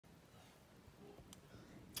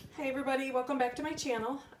Hey everybody, welcome back to my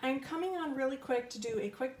channel. I'm coming on really quick to do a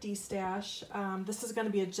quick destash. This is going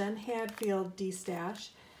to be a Jen Hadfield destash.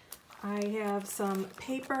 I have some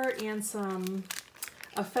paper and some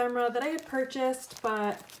ephemera that I had purchased,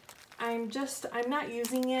 but I'm not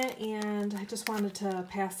using it, and I just wanted to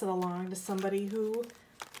pass it along to somebody who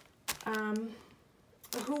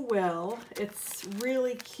will. It's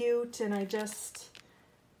really cute, and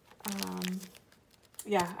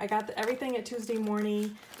yeah, I got everything at Tuesday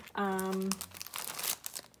morning.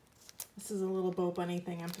 This is a little bow bunny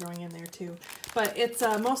thing I'm throwing in there too. But it's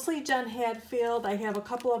mostly Jen Hadfield. I have a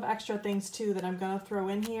couple of extra things too that I'm going to throw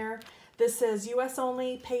in here. This is US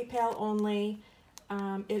only, PayPal only.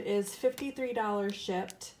 It is $53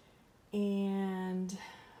 shipped. And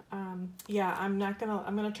yeah, I'm going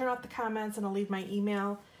to turn off the comments, and I'll leave my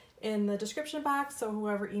email in the description box. So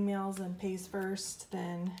whoever emails and pays first,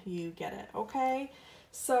 then you get it. Okay.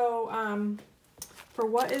 So, for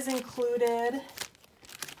what is included,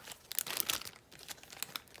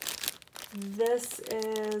 this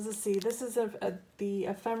is, let's see, this is the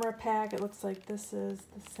ephemera pack. It looks like this is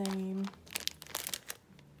the same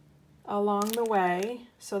along the way.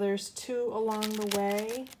 So there's two along the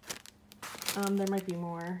way. There might be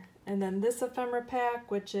more. And then this ephemera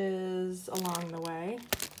pack, which is along the way.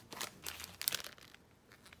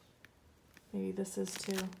 Maybe this is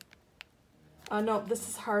too. No, this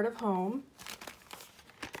is Heart of Home.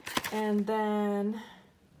 And then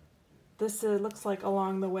this looks like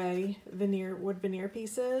along the way wood veneer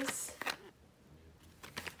pieces.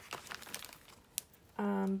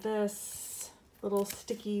 This little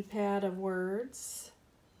sticky pad of words.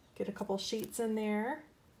 Get a couple sheets in there.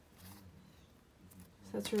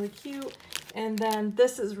 So that's really cute. And then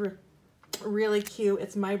this is really cute.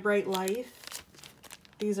 It's My Bright Life.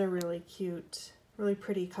 These are really cute, really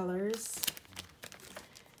pretty colors.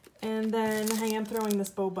 And then I am throwing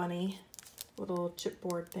this bow bunny little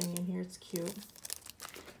chipboard thing in here. It's cute.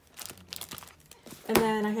 And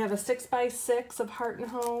then I have a 6x6 of Heart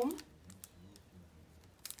and Home.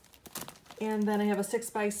 And then I have a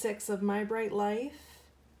 6x6 of My Bright Life.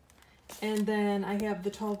 And then I have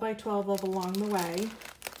the 12x12 of Along the Way.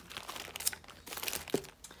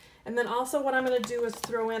 And then also what I'm going to do is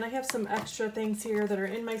throw in, I have some extra things here that are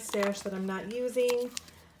in my stash that I'm not using.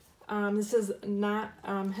 This is not,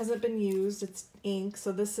 hasn't been used, it's ink.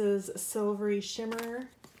 So this is Silvery Shimmer,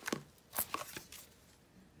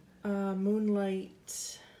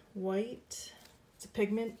 Moonlight White. It's a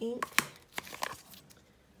pigment ink.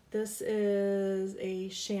 This is a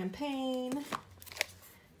Champagne.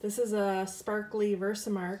 This is a Sparkly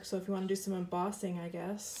Versamark, so if you want to do some embossing, I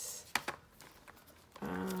guess.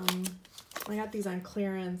 I got these on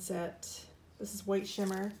clearance this is White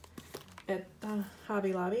Shimmer at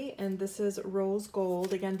Hobby Lobby, and this is Rose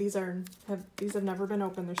Gold. Again, these have never been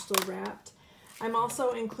opened. They're still wrapped. I'm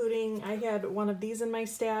also including, I had one of these in my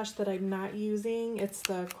stash that I'm not using. It's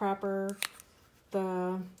the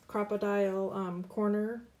Crocodile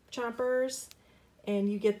corner chompers,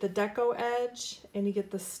 and you get the deco edge and you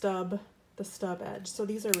get the stub edge. So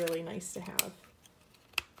these are really nice to have.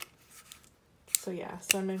 So yeah,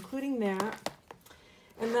 so I'm including that.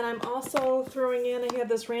 And then I'm also throwing in, I have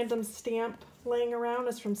this random stamp laying around.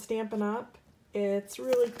 It's from Stampin' Up. It's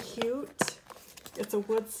really cute. It's a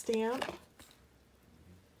wood stamp.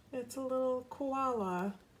 It's a little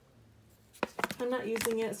koala. I'm not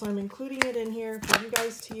using it, so I'm including it in here for you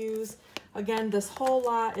guys to use. Again, this whole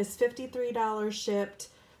lot is $53 shipped.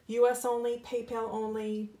 US only, PayPal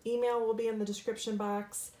only. Email will be in the description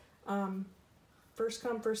box. First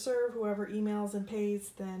come, first serve. Whoever emails and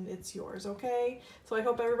pays, then it's yours, okay? So I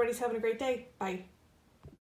hope everybody's having a great day. Bye.